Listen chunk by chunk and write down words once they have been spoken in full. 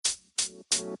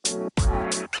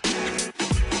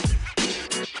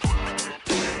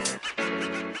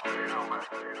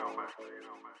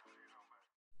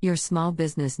Your small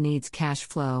business needs cash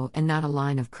flow and not a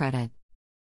line of credit.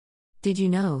 Did you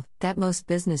know that most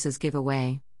businesses give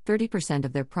away 30%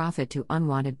 of their profit to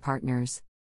unwanted partners?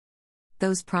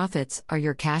 Those profits are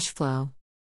your cash flow.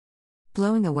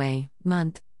 Blowing away,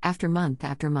 month after month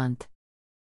after month.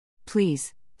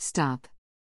 Please, stop.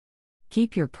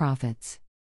 Keep your profits.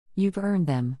 You've earned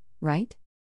them, right?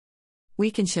 We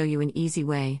can show you an easy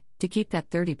way to keep that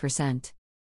 30%.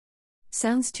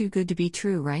 Sounds too good to be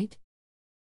true, right?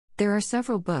 There are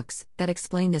several books that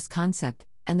explain this concept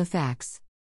and the facts.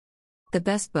 The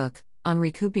best book on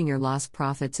recouping your lost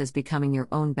profits is Becoming Your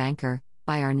Own Banker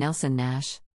by R. Nelson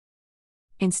Nash.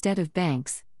 Instead of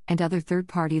banks and other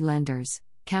third-party lenders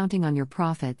counting on your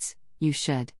profits, you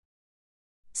should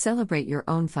celebrate your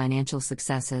own financial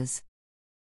successes.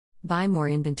 Buy more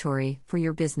inventory for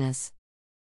your business.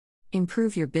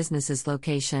 Improve your business's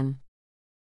location.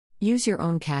 Use your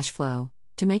own cash flow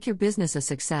to make your business a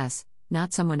success,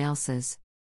 not someone else's.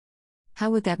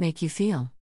 How would that make you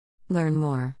feel? Learn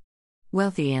more.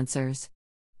 Wealthy Answers.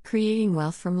 Creating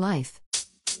wealth from life.